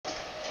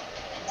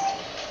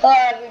Hello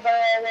everybody,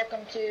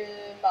 welcome to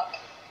muck.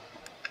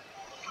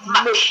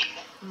 Muck.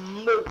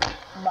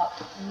 Muck.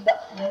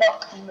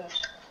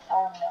 Moose. I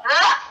don't know.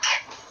 Muck!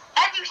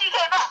 M-U-C-K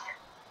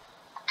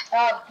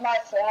muck! My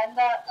friend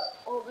that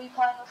will be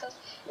playing with us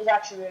is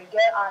actually really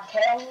good. I'm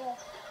terrible,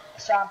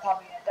 so I'm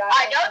probably gonna die.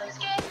 I know this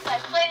game, I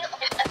played it,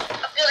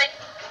 I feel like...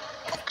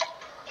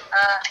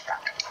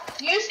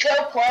 Do you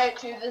still play it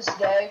to this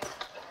day?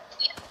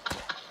 Yeah.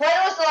 When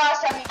was the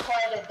last time you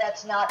played it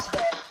that's not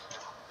today?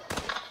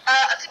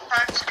 A few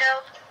months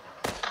ago.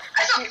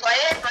 I still play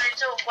it, but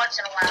it's once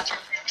in a while.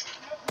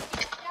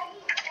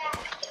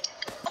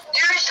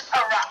 Here's a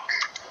rock.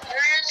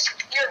 Here's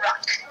your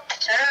rock.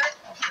 Turn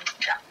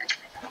rock.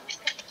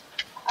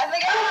 I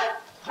think I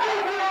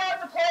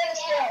have to play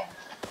this game.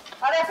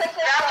 How do I pick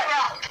this Grab up? a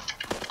rock.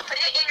 Put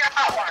it in your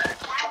hot water.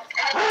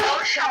 And then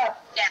go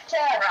shop. Yeah,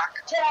 rock.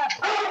 Tab.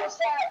 What's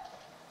that?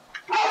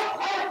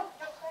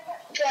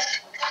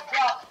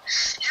 Rock.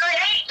 You're an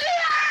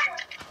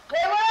idiot!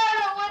 Wait,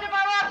 where did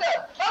my rock go?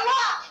 My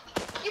rock!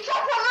 You took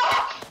my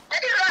rock!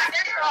 There's your rock,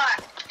 there's your rock.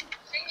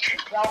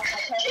 Rock, I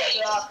took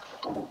the rock.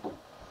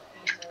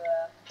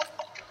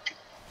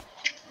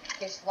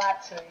 Okay, slap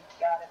tree.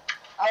 Got it.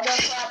 I'll go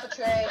slap a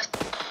tree.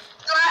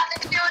 You have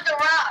to do with the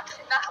rock,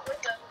 not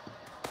with the...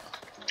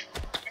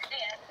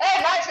 Hey,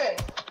 my tree!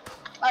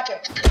 My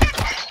tree.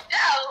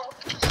 No!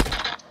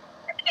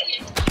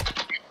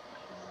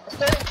 Let's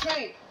do a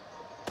tree.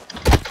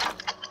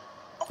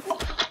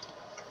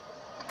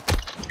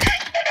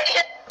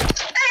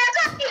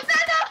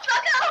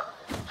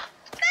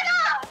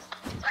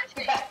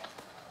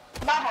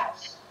 My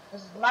house.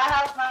 This is my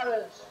house, my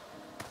rules.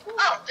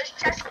 Oh, there's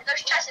chests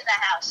in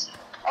that house.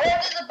 Oh,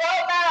 yeah, there's a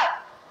boat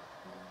map.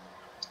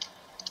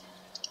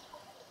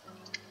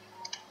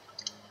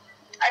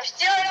 I'm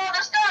stealing all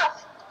the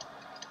stuff.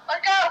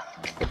 Let's go.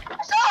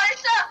 I stole all your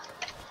stuff.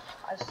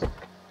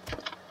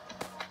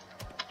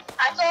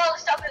 I stole all the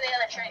stuff in the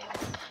other train.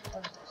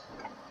 What is this?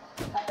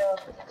 How do I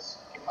open this?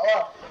 Hello.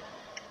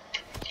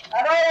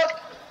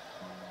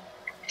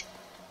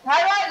 How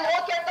do I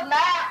look at the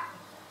map?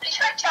 Did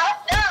you chop?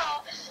 No.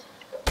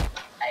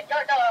 I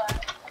don't know.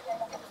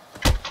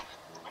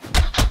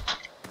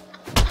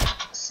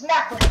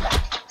 Smack with the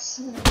map.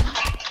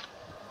 Smack.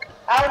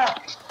 I don't know.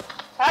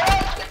 How do I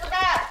look at the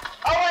map?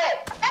 Oh wait.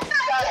 That's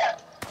not Got you. it.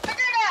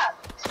 Figure it out.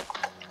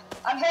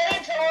 I'm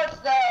heading towards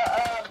the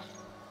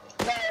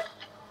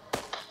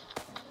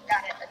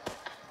Got it.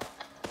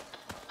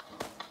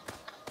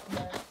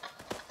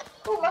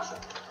 Ooh,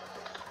 mushroom.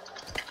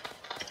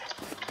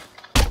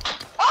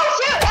 Oh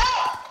shoot!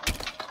 Help!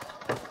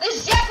 There's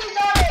Jeffries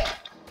on me!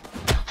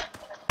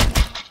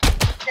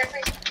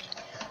 Jeffrey.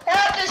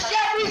 Help! There's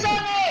Jeffries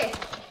on me!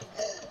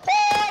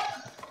 Help!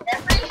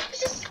 Jeffrey?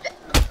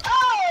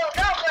 Oh,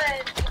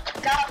 Goblin.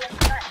 Goblin.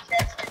 Not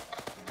Jeffrey.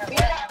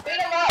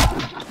 Beat him up!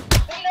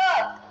 Beat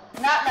up!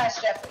 Not nice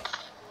Jeffries.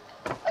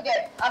 Okay,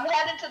 I'm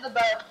headed to the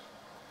boat.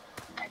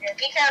 Okay,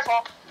 be careful.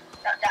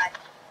 Don't die.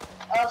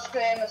 I'll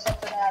scream if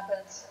something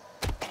happens.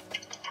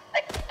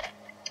 Like,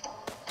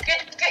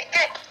 good.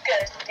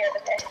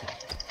 Okay.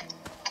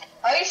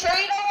 Are you sure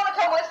you don't want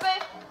to come with me?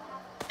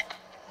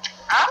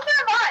 I'm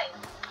gonna buy.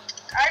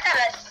 I got a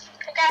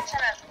pickaxe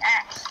and an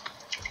axe.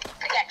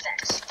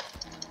 Pickaxe.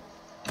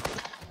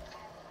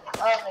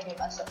 I'm gonna get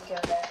myself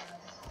killed there.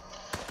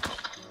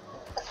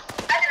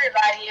 I can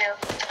revive you.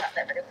 Not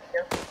that big of a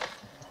deal.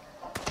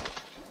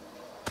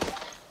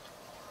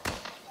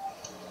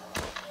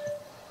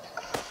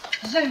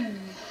 Zoom!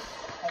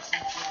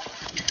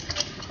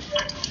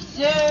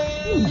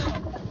 Zoom!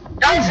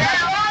 Don't say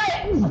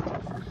it!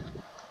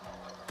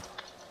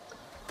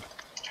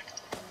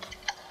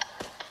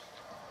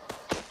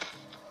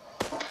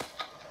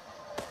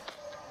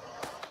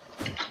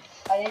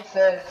 I need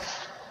food.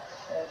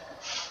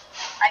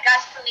 I got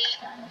some meat.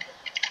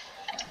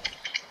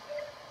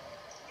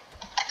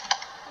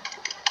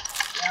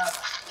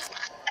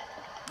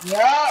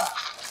 Yup!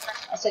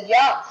 I said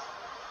yup!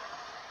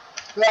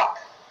 Rock.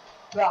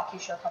 Rock, you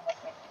shall come with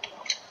me.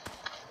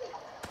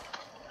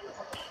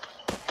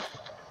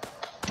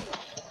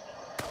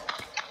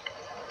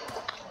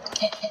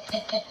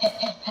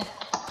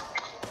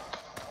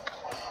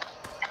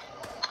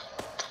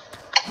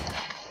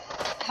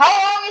 How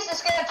long is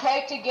this gonna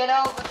take to get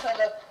over to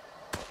the...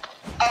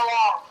 A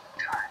long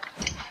time.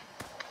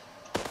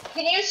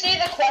 Can you see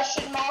the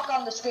question mark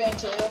on the screen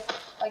too?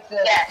 Like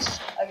the... Yes.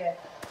 Okay.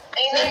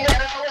 You So need you the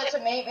know where to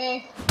meet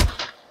me?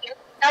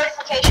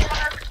 notification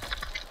mark?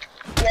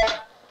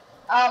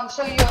 Yeah.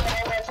 So you know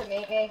where to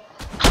meet me?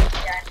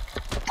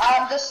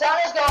 Yeah. The sun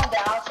is going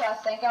down, so I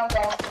think I'm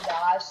going to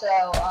die,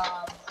 so,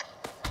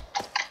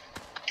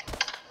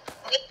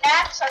 Need an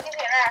axe? I'll give you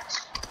an axe.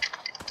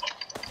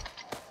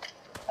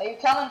 are you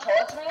coming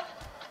towards me?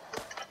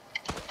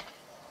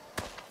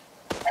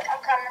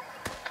 I'm coming.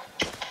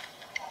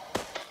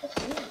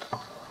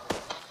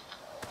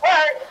 Where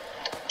are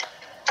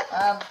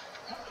you?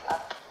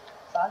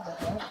 Found the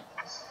thing.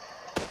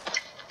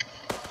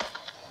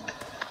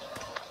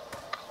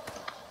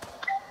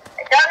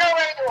 I don't know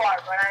where you are,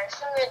 but I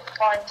assume it's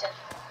going to...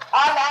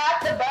 I'm at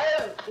the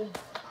boat.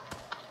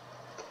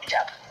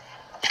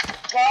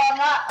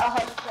 not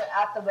 100%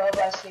 at the moment.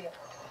 I see it.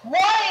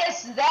 What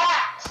is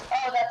that?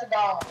 Oh, that's a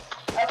golem.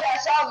 Okay, I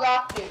saw a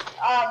rock dude.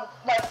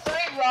 Like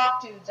 3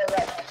 rock dudes are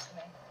right next to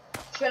me.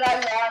 Should I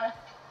run?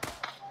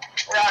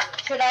 Run.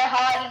 Should I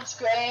hide and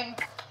scream?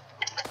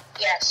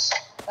 Yes.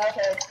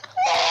 Okay.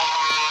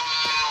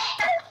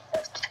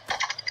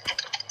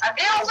 I'm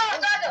dealing with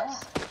those.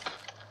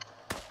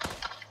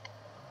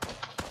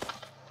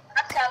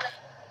 I'm coming.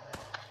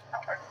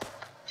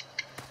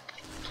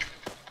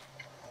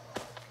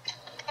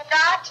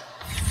 Not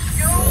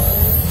you.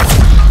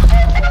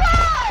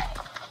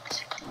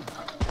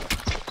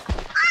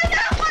 I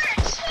don't want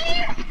to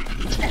cheat.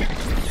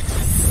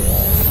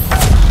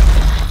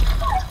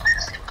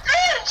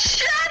 Good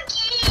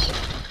Chucky.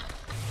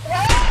 I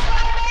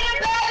made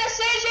a bad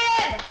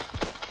decision.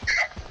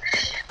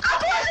 I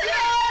wasn't.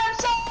 I'm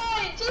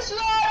sorry. Just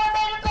run. I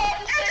made a bad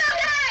decision. It's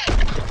okay.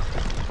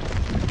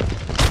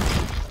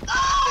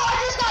 Oh, I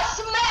just got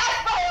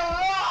smashed by a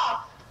rock.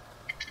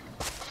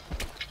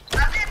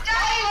 I'm gonna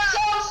die. I'm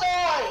so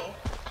sorry.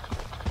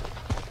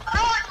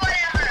 Oh, it's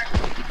whatever.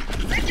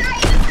 We're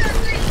trying to do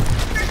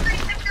first three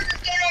steps of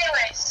this game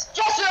anyways.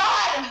 Just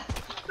run.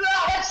 No,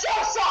 I'm so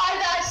sorry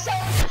that I saw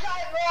the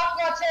giant rock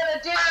not trying to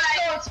do this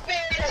so it's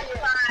big. It's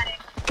fine.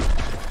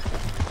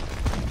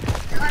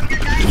 I'm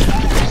gonna die.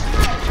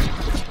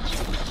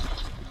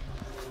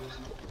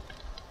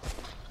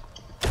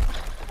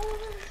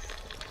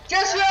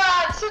 Just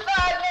run.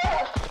 Survive.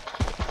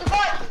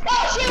 Survive.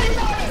 Oh, shit, he's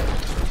on you.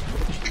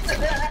 I'll take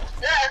that.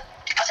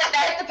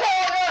 Take the pill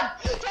and run.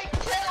 Take the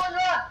pill and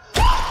run.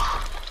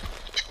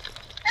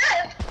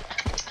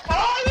 How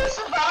are you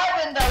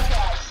surviving those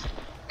guys?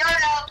 No.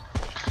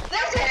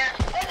 There's a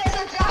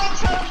giant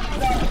chunky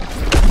though.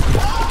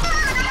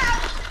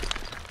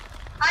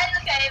 Hide in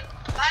the cave.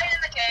 Hide in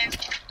the cave.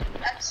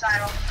 That's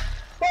final.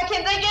 Wait,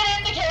 can they get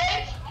in the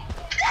cave?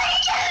 They can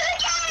get in the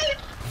cave!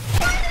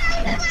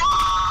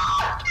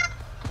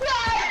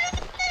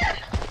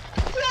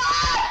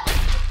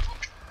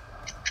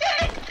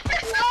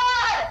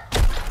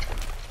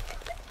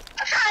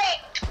 I'm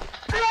trying.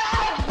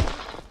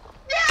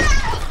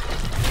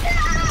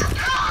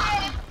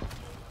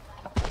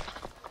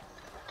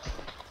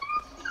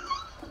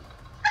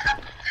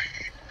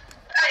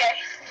 Okay.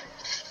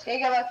 Okay,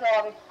 go back to the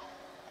lobby.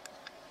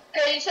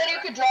 Okay, you said you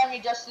could join me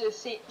just to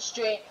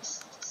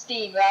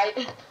Steam, right?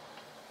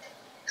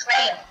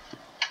 Sweet.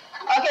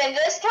 Okay,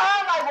 this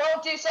time I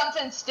won't do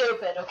something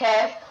stupid,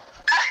 okay?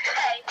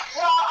 Okay.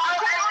 Well, I'll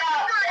try not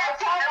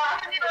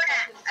I to will give do you an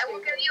axe. something I will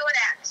stupid. give you an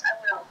axe. I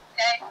will.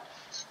 Okay?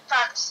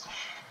 Promise.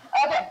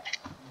 Okay.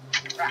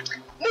 Rock.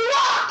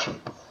 Rock!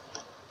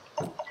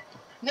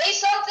 Need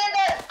something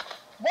that...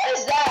 What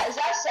is that? Is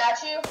that a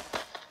statue?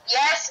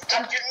 Yes,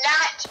 and do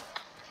not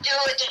do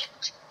it.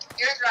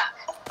 Here's rock.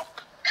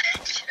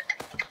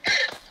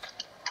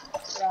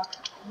 Rock.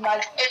 My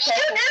If you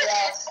purple do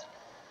dress. this,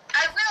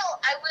 I will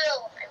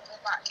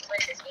not play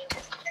this game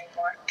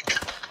anymore.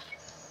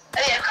 I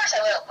mean, of course I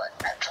will, but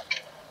I will.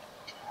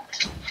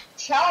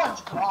 Challenge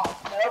Gronk.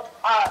 Nope.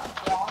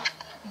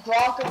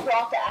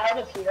 Gronk out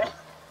of here.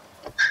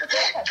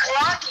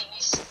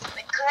 Glockies.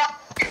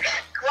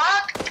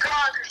 Gronk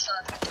or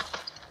something.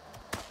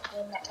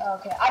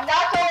 Okay, I'm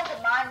not going to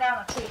mine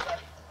down a tree, but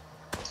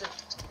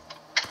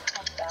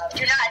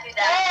Do not do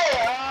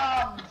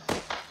that.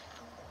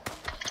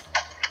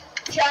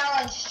 Hey,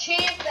 challenge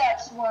Chief,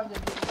 that's one to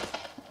do.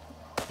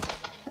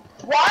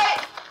 Why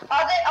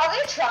are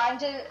they trying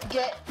to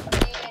get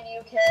me and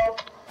you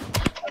killed?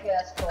 Okay,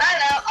 that's cool. I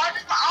don't know. I'm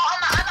gonna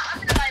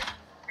buy.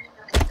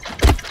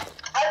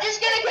 I'm just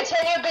gonna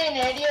continue being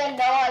an idiot and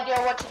no idea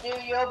what to do.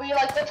 You'll be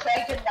like the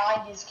cranky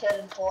 90s kid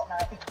in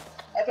Fortnite.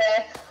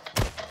 Okay?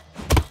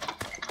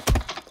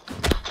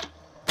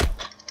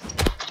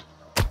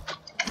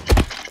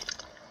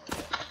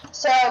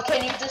 So,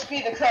 can you just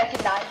be the cranky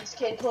 90s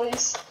kid,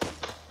 please?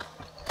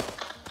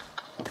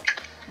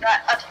 Right,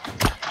 okay.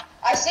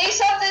 I see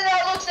something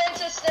that looks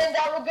interesting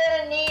that we're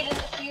gonna need in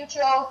the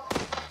future.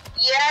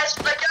 Yes,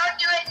 but don't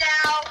do it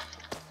now,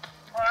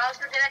 or else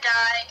we're gonna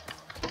die.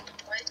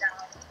 Please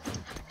don't.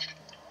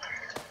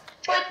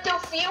 But the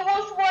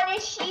viewers wanna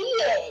see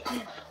it.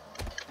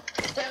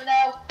 Don't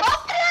know.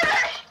 Oh,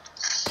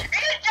 you're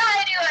gonna die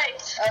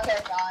anyways. Okay,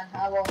 fine.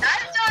 I won't.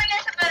 I'm doing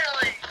it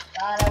severely.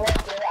 Fine, I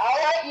won't do it.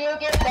 I'll let you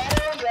get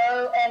better,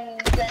 yo, and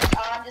then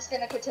I'm just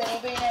gonna continue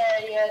being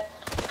an idiot.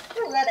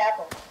 Ooh, red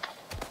apple.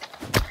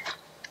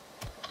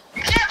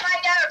 You can't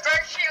find out a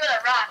bird tree with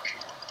a rock.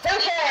 Who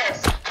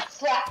cares?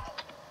 Slap.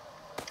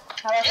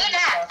 How about Do this?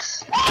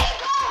 that.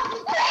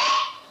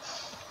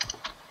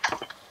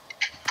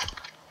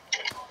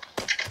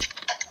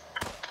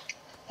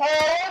 Hey,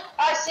 look,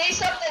 I see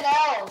something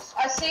else.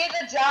 I see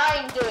the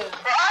giant dude.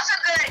 We're also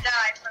gonna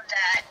die from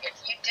that if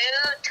you do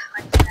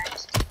touch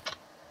that.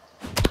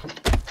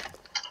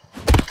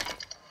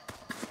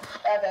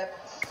 Okay.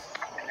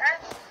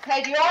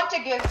 Hey, do you want to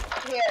give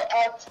here?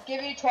 I'll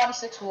give you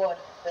 26 wood.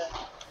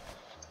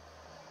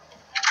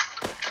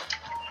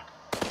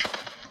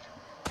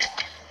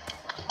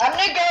 I'm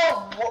gonna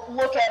go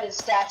look at his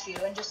statue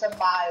and just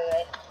admire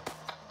it.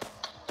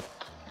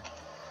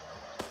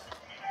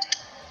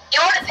 You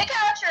want a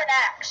pickaxe or an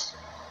axe?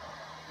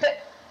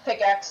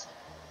 Pickaxe.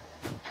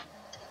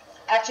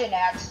 Actually, an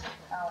axe.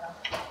 I don't know.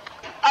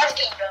 I'll just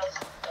get you both.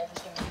 Yeah,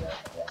 just give me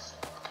both, yes.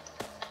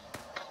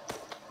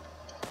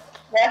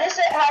 Why does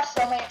it have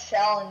so many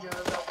challengers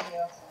over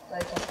here?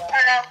 Like I don't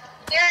know.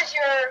 Here's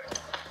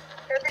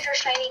your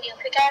shiny new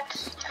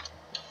pickaxe.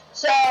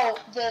 So,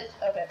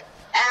 okay.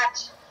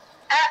 Axe.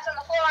 Axe on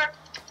the floor.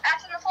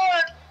 Axe on the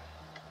floor.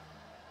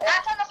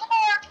 Axe on the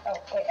floor. Oh,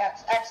 wait,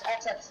 axe.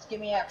 Give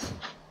me axe.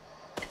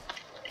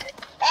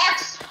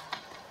 Axe!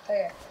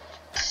 Okay.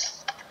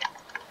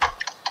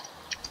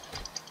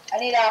 I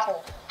need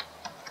apple.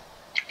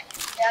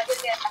 Yeah, I'll give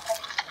you an apple.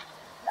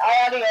 I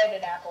already ate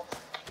an apple.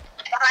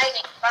 Behind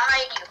you.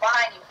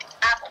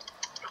 Apple.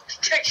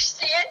 Did you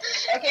see it?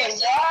 Okay,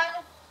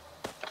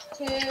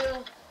 1,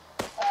 2,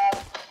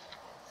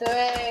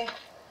 3,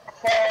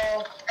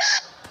 4.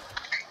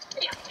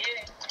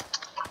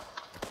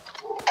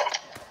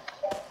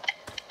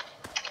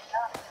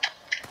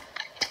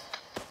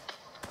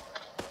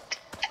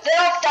 There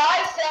are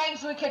 5 things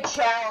we could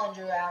challenge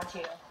around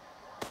here.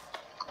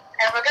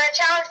 And we're gonna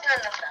challenge none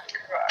of them.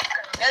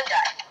 Good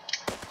guy.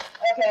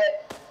 Okay.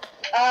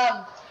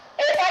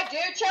 If I do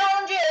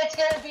challenge it, it's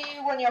gonna be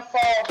when you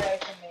fall away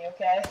from me,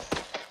 okay?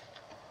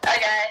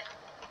 Okay.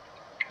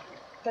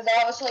 Because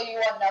obviously you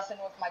want nothing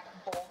with my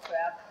bull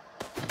crap.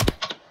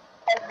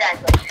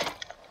 Exactly.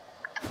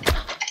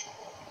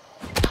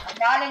 I'm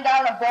knocking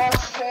down a bull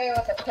tree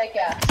with a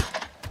pickaxe.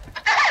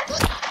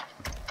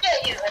 Yeah,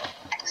 you with an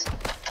axe.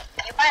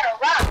 You find a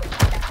rock with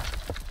an axe.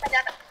 Find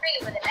down a tree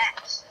with an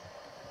axe.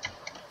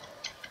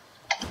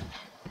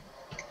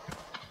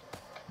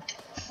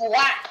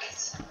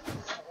 Flax.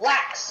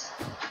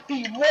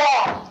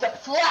 Beware the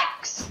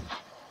flax.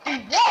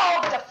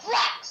 Beware the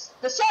flax.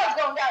 The sun's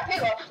going down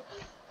here.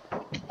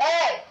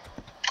 Hey.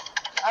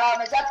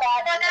 Is that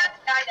bad?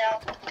 I know.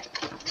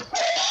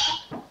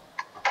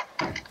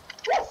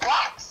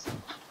 Flax.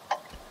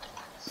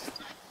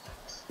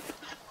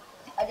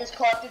 I just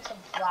collected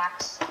some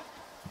flax.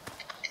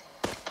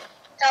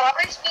 So are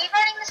we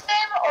speedrunning this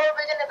game or are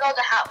we gonna build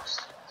a house?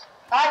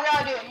 I have no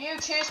idea. You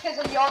choose because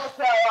you're the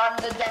pro. I'm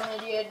the dumb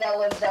idiot that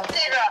lives down the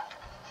street.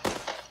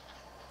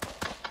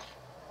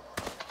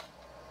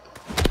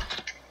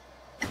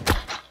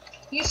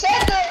 You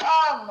said that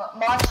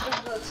monsters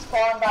would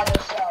spawn by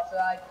themselves,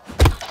 right?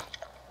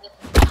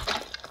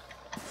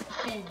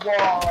 Be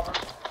wrong.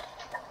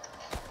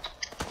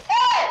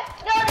 Hey!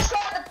 No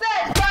destroying the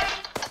beds, buddy!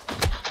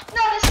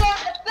 No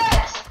destroying the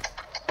beds!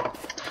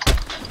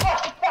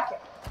 Fuck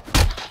it.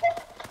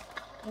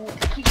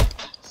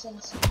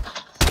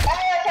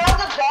 Hey, I found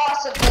the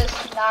boss of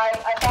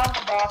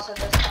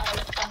this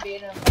night. I'm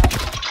beating him now.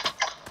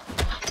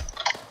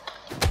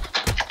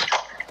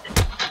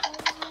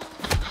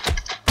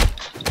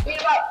 Beat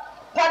him up.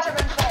 Punch him in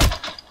the face.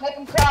 Make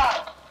him cry.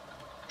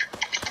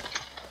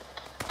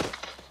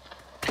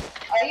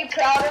 Are you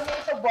proud of me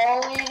for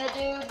bullying a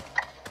dude?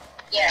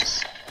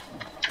 Yes.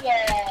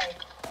 Yay.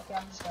 Okay,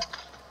 I'm just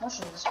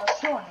gonna start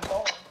killing you.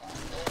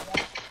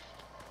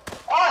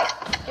 Oi!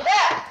 Get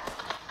back!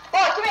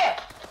 Boy, come here!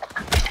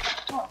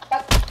 Oh,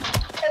 back.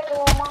 Take the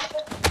little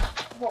monster.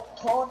 What,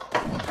 toad?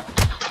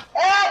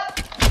 Help!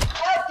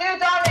 Help!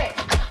 Dude's on me!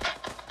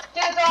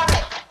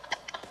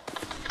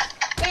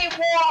 Be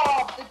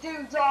warm! The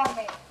dude's on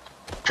me!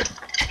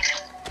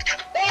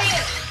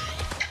 Bam!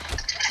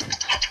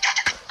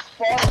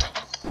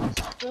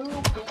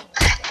 Stupid.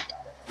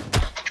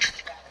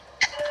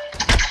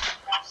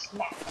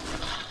 Smack.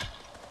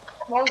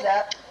 What was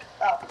that?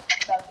 Oh,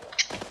 that's you.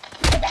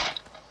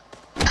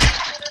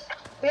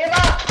 Beat him up!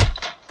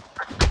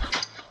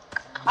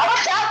 I'm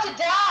about to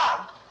die!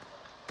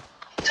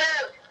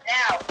 Food,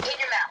 now, in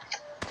your mouth.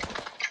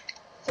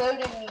 Food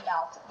in me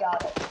mouth,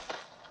 got it.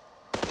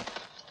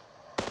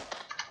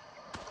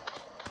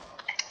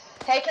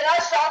 Hey, can I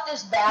start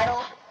this battle?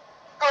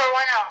 Or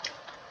why not?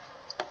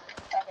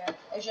 Okay,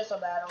 it's just a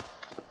battle.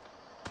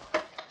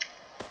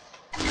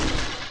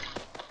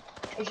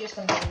 It's just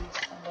a move,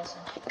 I'm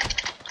guessing.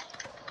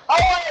 Oh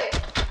wait!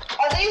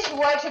 Are these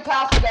way too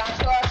powerful down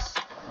to us?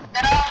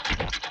 No.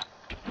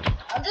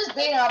 I'm just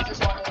beating up this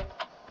one dude.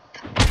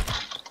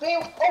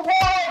 Oh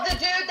whoa! The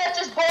dude that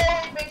just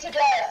bullied me to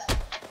death!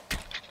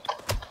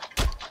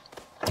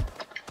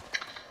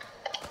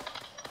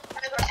 I'm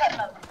gonna go shut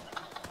up.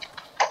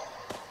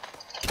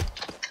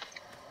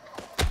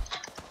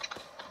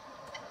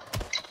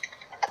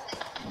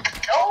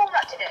 No,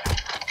 not today.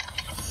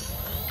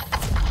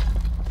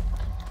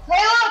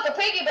 Hey look, a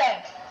piggy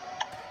bank!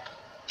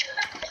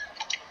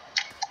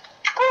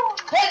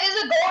 Hey, there's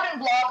a golden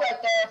block right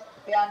there,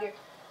 behind you.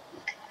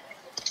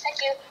 Thank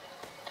you.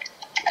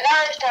 I got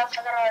other stuff.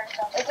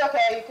 It's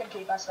okay, you can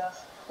keep my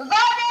stuff. Revive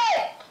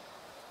me!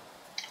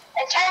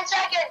 In 10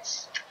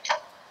 seconds.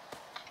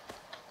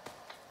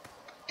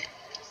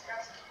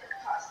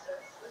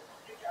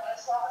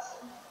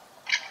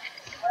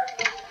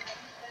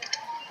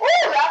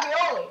 Ooh,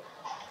 ravioli!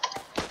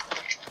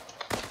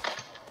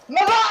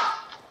 Move on!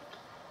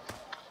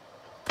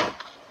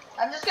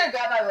 I'm just gonna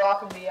grab my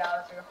rock and be out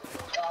of here.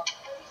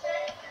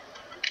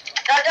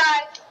 Don't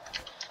die.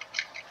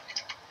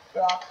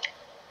 Rock.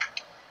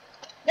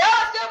 No,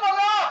 it's still my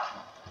rock!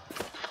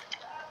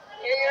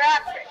 Here you're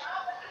after it.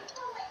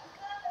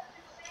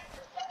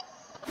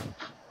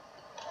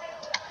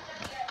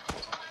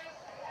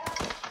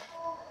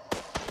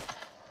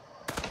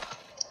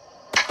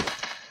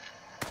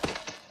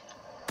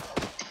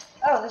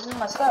 Oh, this is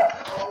my stuff.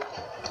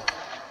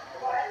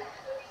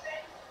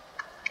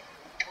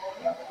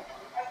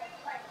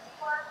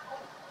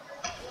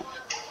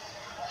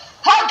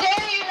 How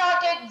dare you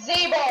not get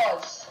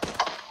Z-balls?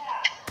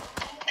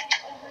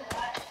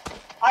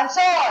 I'm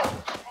sorry.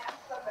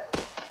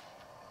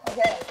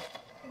 Okay.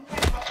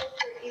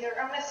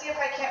 I'm gonna see if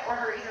I can't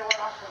order either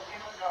one off of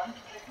Amazon.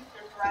 I think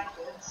they're dry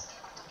goods.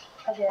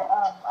 Okay, I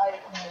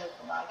can move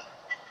the mic.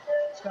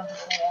 It's going to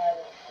say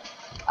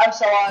I'm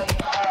sorry,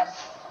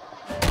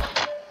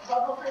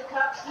 Bubble fruit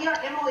cups. You know,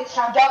 Emily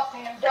shop.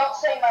 don't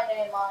say my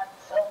name on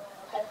film,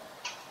 okay?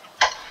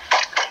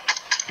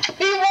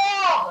 Be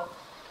warm!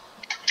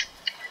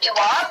 You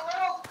want?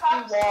 Little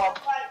cups Be warm.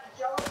 with, like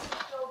gelatin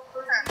filled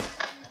fruit juice.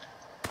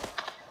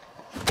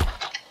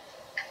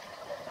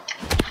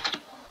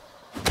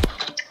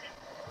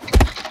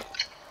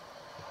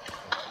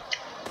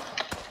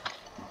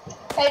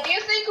 Hey, do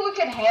you think we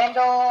can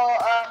handle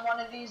one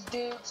of these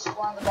dudes,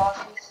 one of the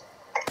bosses?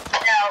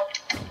 No.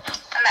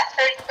 I'm at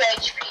 32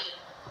 HP.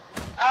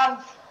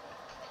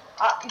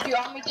 Do you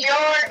want me to get you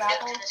some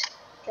apples?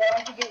 Do you want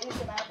me to get you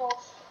some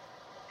apples?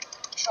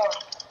 Sure.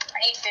 I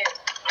need food.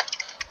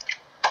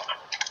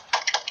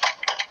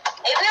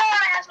 If you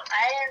want to have some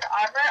iron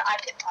armor, I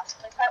could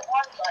possibly fight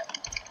one, but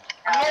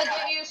I'm gonna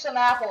give you some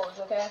apples,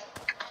 okay?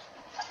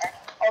 Okay.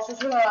 Also,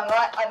 soon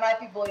I might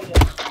be bleeding.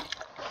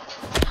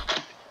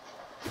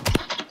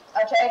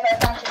 Okay, if I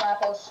find some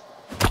apples.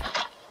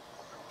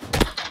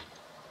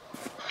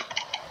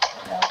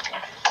 No.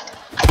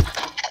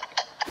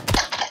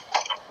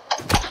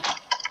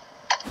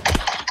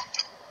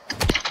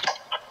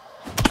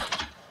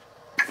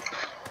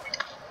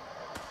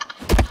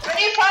 When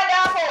do you find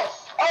apples?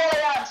 Oh,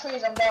 yeah, on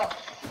trees, I'm done.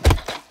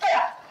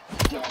 Yeah.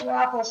 Get your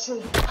apples,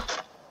 tree.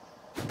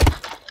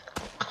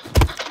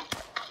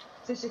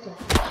 Physical.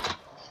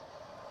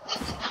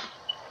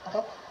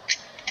 Okay.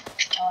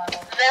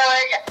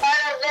 Village,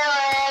 find a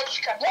village.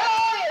 Come Where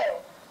are you?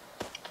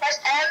 Press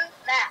M,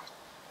 map.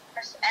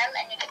 Press M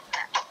and you get the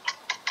map.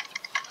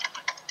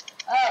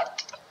 Oh.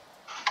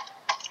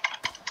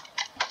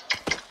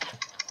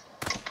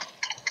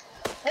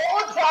 What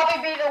would probably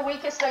be the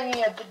weakest thing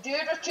here? The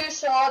dude with 2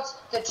 swords,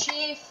 the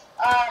chief,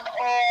 or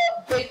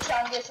Big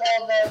Chungus,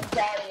 or the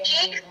guardian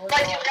Chief, dude? but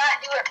do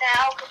not do it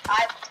now, because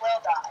I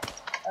will die.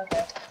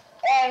 Okay.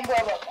 And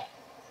we'll look.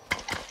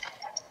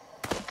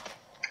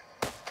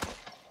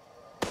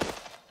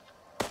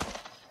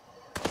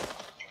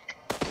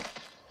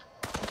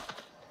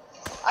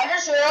 I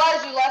just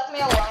realized you left me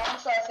alone,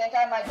 so I think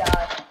I might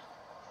die.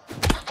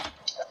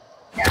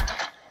 Yeah.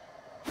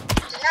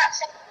 Do not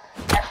say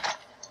that.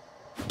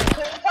 Could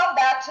you come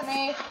back to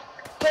me?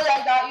 Because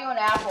I got you an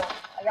apple.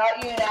 I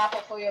got you an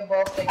apple for your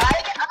birthday.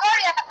 I'm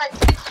already at like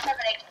 6,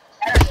 7, 8.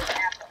 I don't need an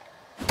apple.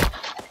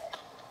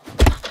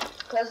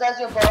 Because as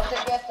your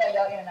birthday gift, I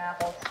got you an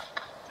apple.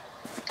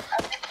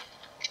 Okay.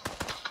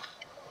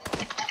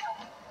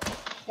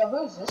 Yo,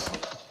 who's this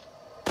dude?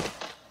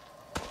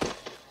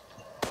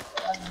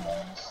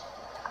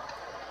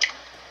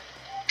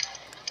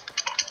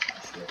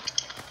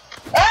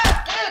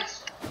 Ah, dudes!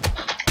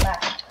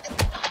 Smack.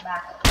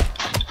 Smack.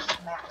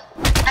 Smack.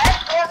 I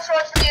have one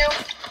sword for you.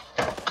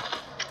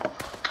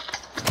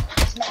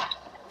 Smack.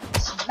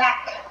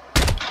 Smack.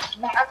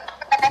 Smack.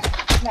 Okay.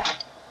 Smack.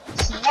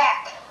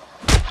 Smack.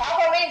 How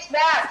about being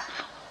smacked?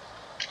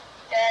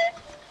 Good.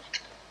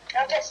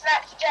 Don't get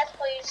smacked to death,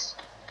 please.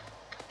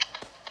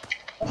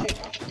 Oh shit.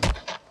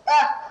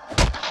 Ah!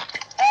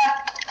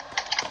 Ah!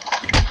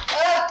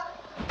 Ah!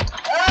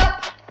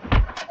 Ah!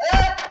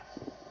 Ah!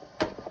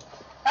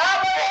 How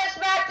about being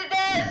smacked to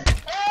death?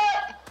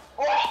 Ah!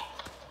 What?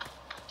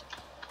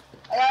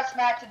 I got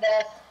smacked to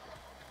death.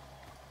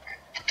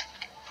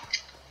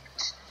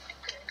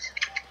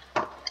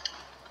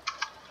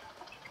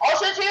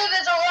 Also, too,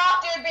 there's a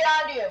rock dude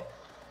behind you.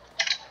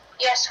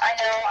 Yes, I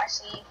know, I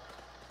see.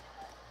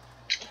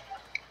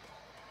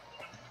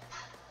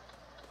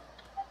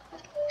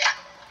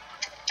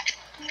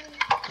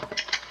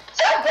 Is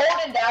that a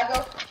golden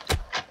dagger?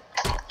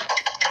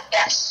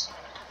 Yes.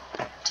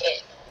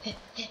 Did.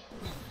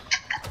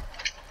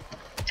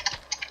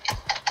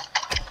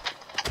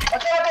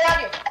 What's going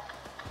behind you?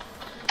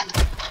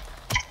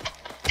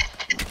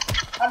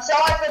 I'm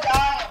sorry for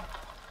dying.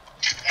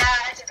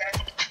 Nah, it's okay.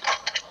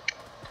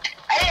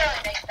 I didn't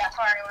really make it that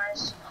far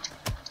anyways.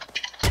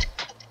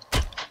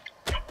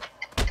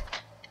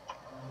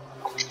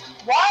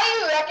 Why are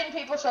you wrecking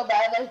people so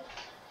badly?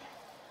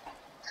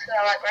 So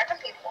I like wrecking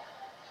people.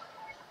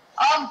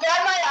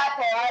 Grab my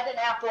apple. I had an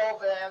apple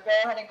over there. Go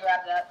ahead and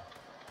grab that.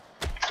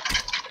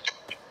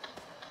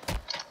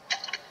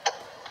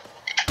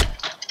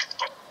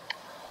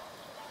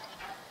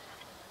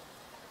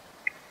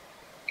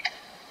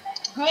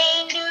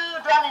 Green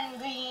dude running,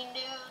 green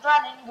dude.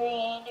 running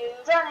green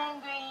dudes, running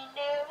green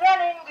dudes,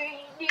 running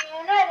green dudes,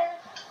 running.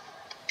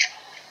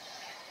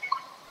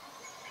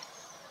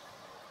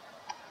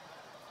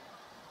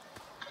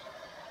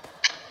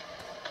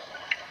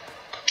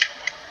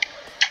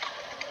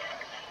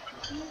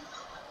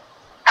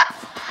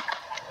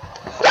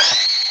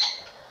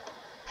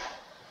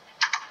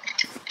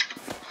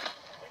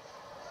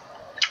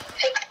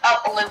 Pick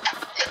up loot.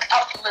 Pick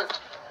up loot.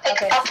 Pick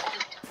Okay. up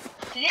loot.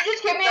 Did you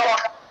just give me You're a...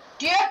 welcome.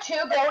 Do you have 2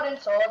 golden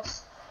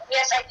swords?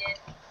 Yes, I did.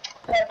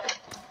 Perfect.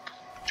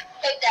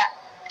 Take that.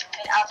 I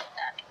mean, I'll take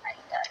that. I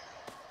need that.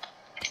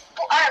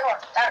 Oh, iron ore.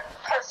 That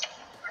perfect.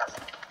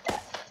 Perfect.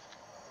 That.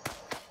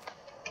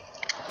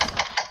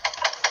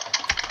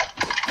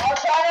 I'll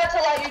try not to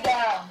let you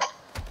down.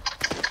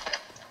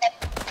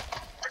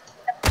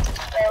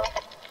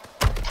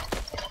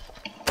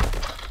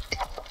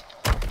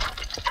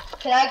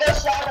 Can I go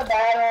start a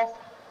battle?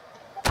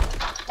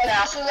 Like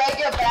just a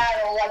regular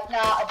battle, like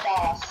not a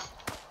boss.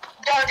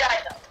 Don't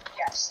die though.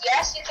 Yes.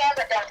 Yes, you can,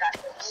 but don't die,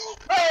 please.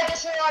 But I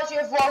just realized you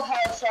have low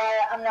health, so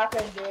I'm not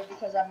gonna do it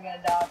because I'm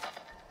gonna die.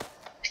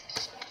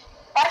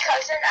 My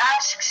cousin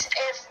asks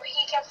if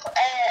he can,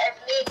 if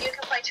me and you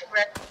can play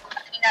Terraria.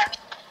 I mean, not me,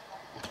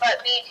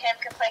 but me and him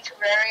can play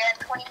Terraria in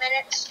 20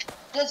 minutes.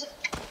 Does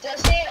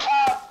he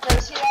have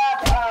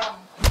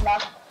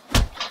muck?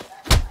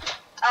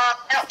 I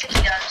don't think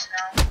he does,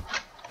 no.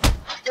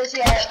 Does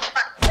he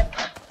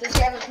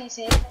have a PC?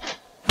 He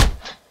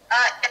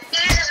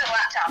uses a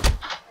laptop.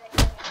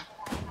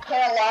 Can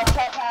a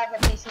laptop have a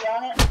PC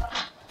on it?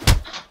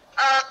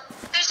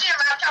 PC and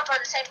laptop are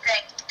the same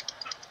thing.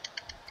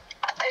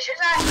 It's just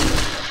that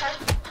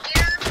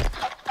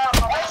Oh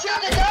shoot,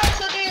 the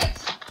dinosaur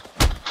dudes!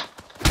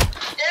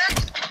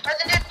 dudes, where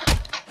the dudes?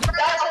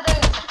 Dinosaur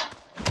dudes!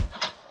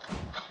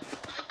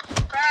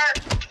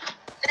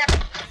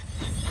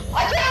 I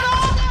can't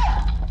hold it!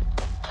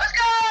 Let's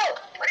go!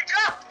 What did it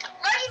drop?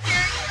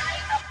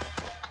 Legendary!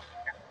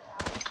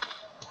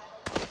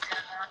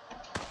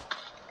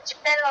 It's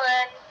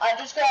adrenaline. I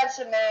just grabbed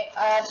some meat. I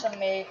have some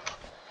meat.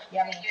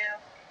 Yummy. Thank you.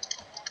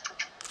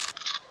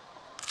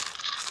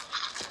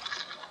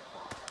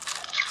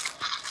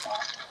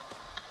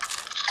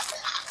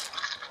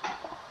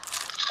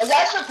 Is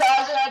that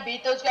surprising I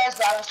beat those guys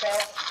by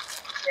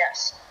myself?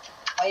 Yes.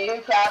 Are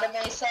you proud of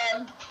me,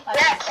 son?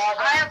 Yes,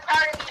 I am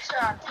proud of you,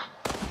 son.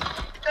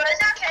 So is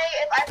it okay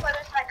if I play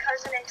with my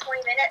cousin in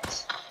 20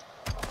 minutes?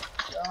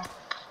 Sure.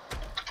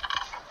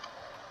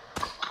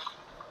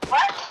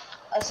 What?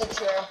 I said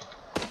sure.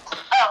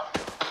 Oh.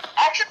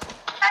 Actually,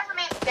 time for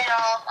me to get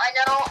off. I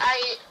know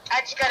I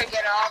just gotta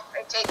get off.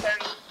 It's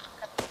 8:30.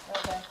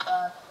 Okay,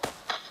 fine.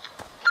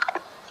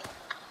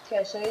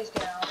 Okay, so he's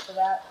getting off for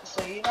that.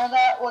 So you know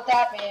that what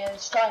that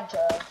means? Trying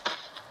to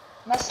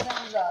mess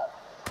things up.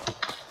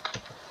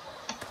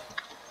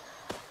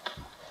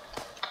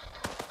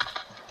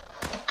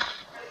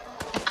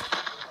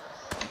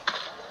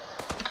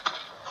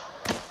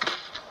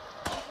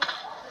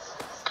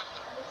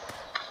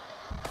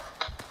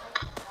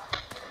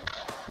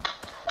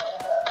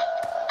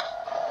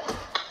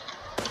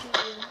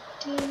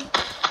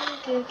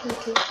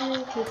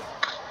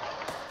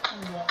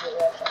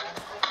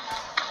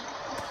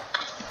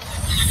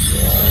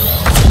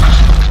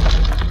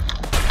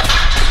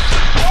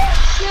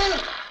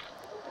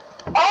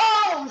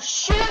 Oh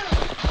shoot!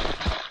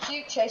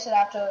 See, chasing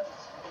after,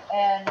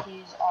 and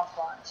he's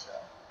offline. So.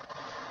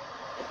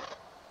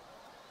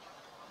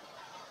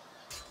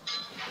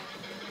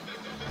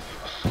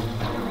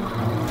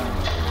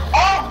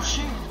 Oh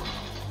shoot!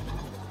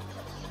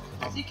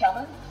 Is he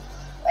coming?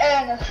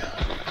 And.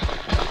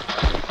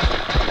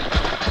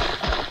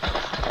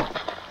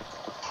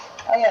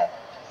 Oh yeah.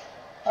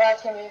 Well,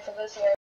 that's gonna be it for this video.